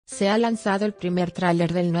Se ha lanzado el primer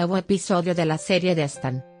tráiler del nuevo episodio de la serie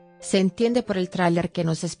Destan. Se entiende por el tráiler que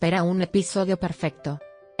nos espera un episodio perfecto.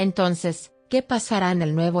 Entonces, ¿qué pasará en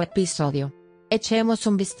el nuevo episodio? Echemos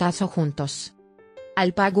un vistazo juntos.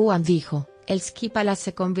 Alpaguan dijo, el Ski Palace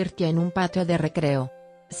se convirtió en un patio de recreo.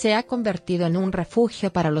 Se ha convertido en un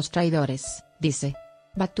refugio para los traidores, dice.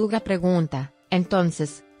 Batuga pregunta,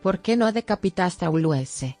 entonces, ¿por qué no decapitaste a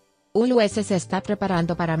Uluese? Uluese se está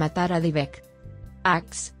preparando para matar a Divek.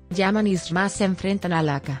 Ax, llaman y Isma se enfrentan a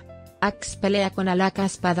Alaka. Ax pelea con Alaka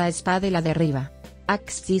espada a espada y la derriba.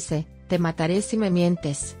 Ax dice, te mataré si me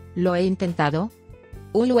mientes, ¿lo he intentado?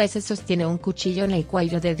 Uluese sostiene un cuchillo en el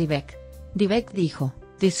cuello de Divek. Divek dijo,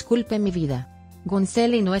 disculpe mi vida.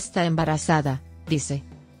 Gunseli no está embarazada, dice.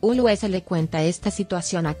 Uluese le cuenta esta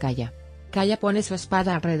situación a Kaya. Kaya pone su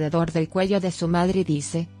espada alrededor del cuello de su madre y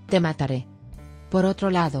dice, te mataré. Por otro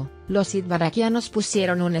lado, los idbarakianos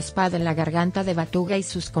pusieron una espada en la garganta de Batuga y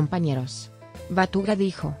sus compañeros. Batuga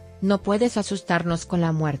dijo, no puedes asustarnos con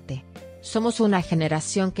la muerte. Somos una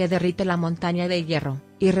generación que derrite la montaña de hierro,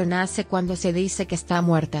 y renace cuando se dice que está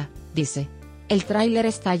muerta, dice. El tráiler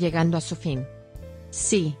está llegando a su fin.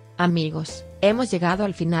 Sí, amigos, hemos llegado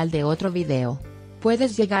al final de otro video.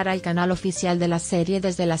 Puedes llegar al canal oficial de la serie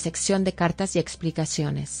desde la sección de cartas y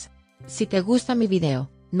explicaciones. Si te gusta mi video,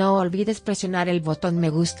 no olvides presionar el botón me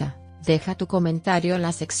gusta, deja tu comentario en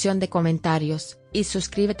la sección de comentarios, y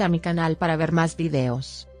suscríbete a mi canal para ver más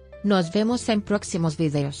videos. Nos vemos en próximos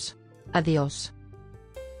videos. Adiós.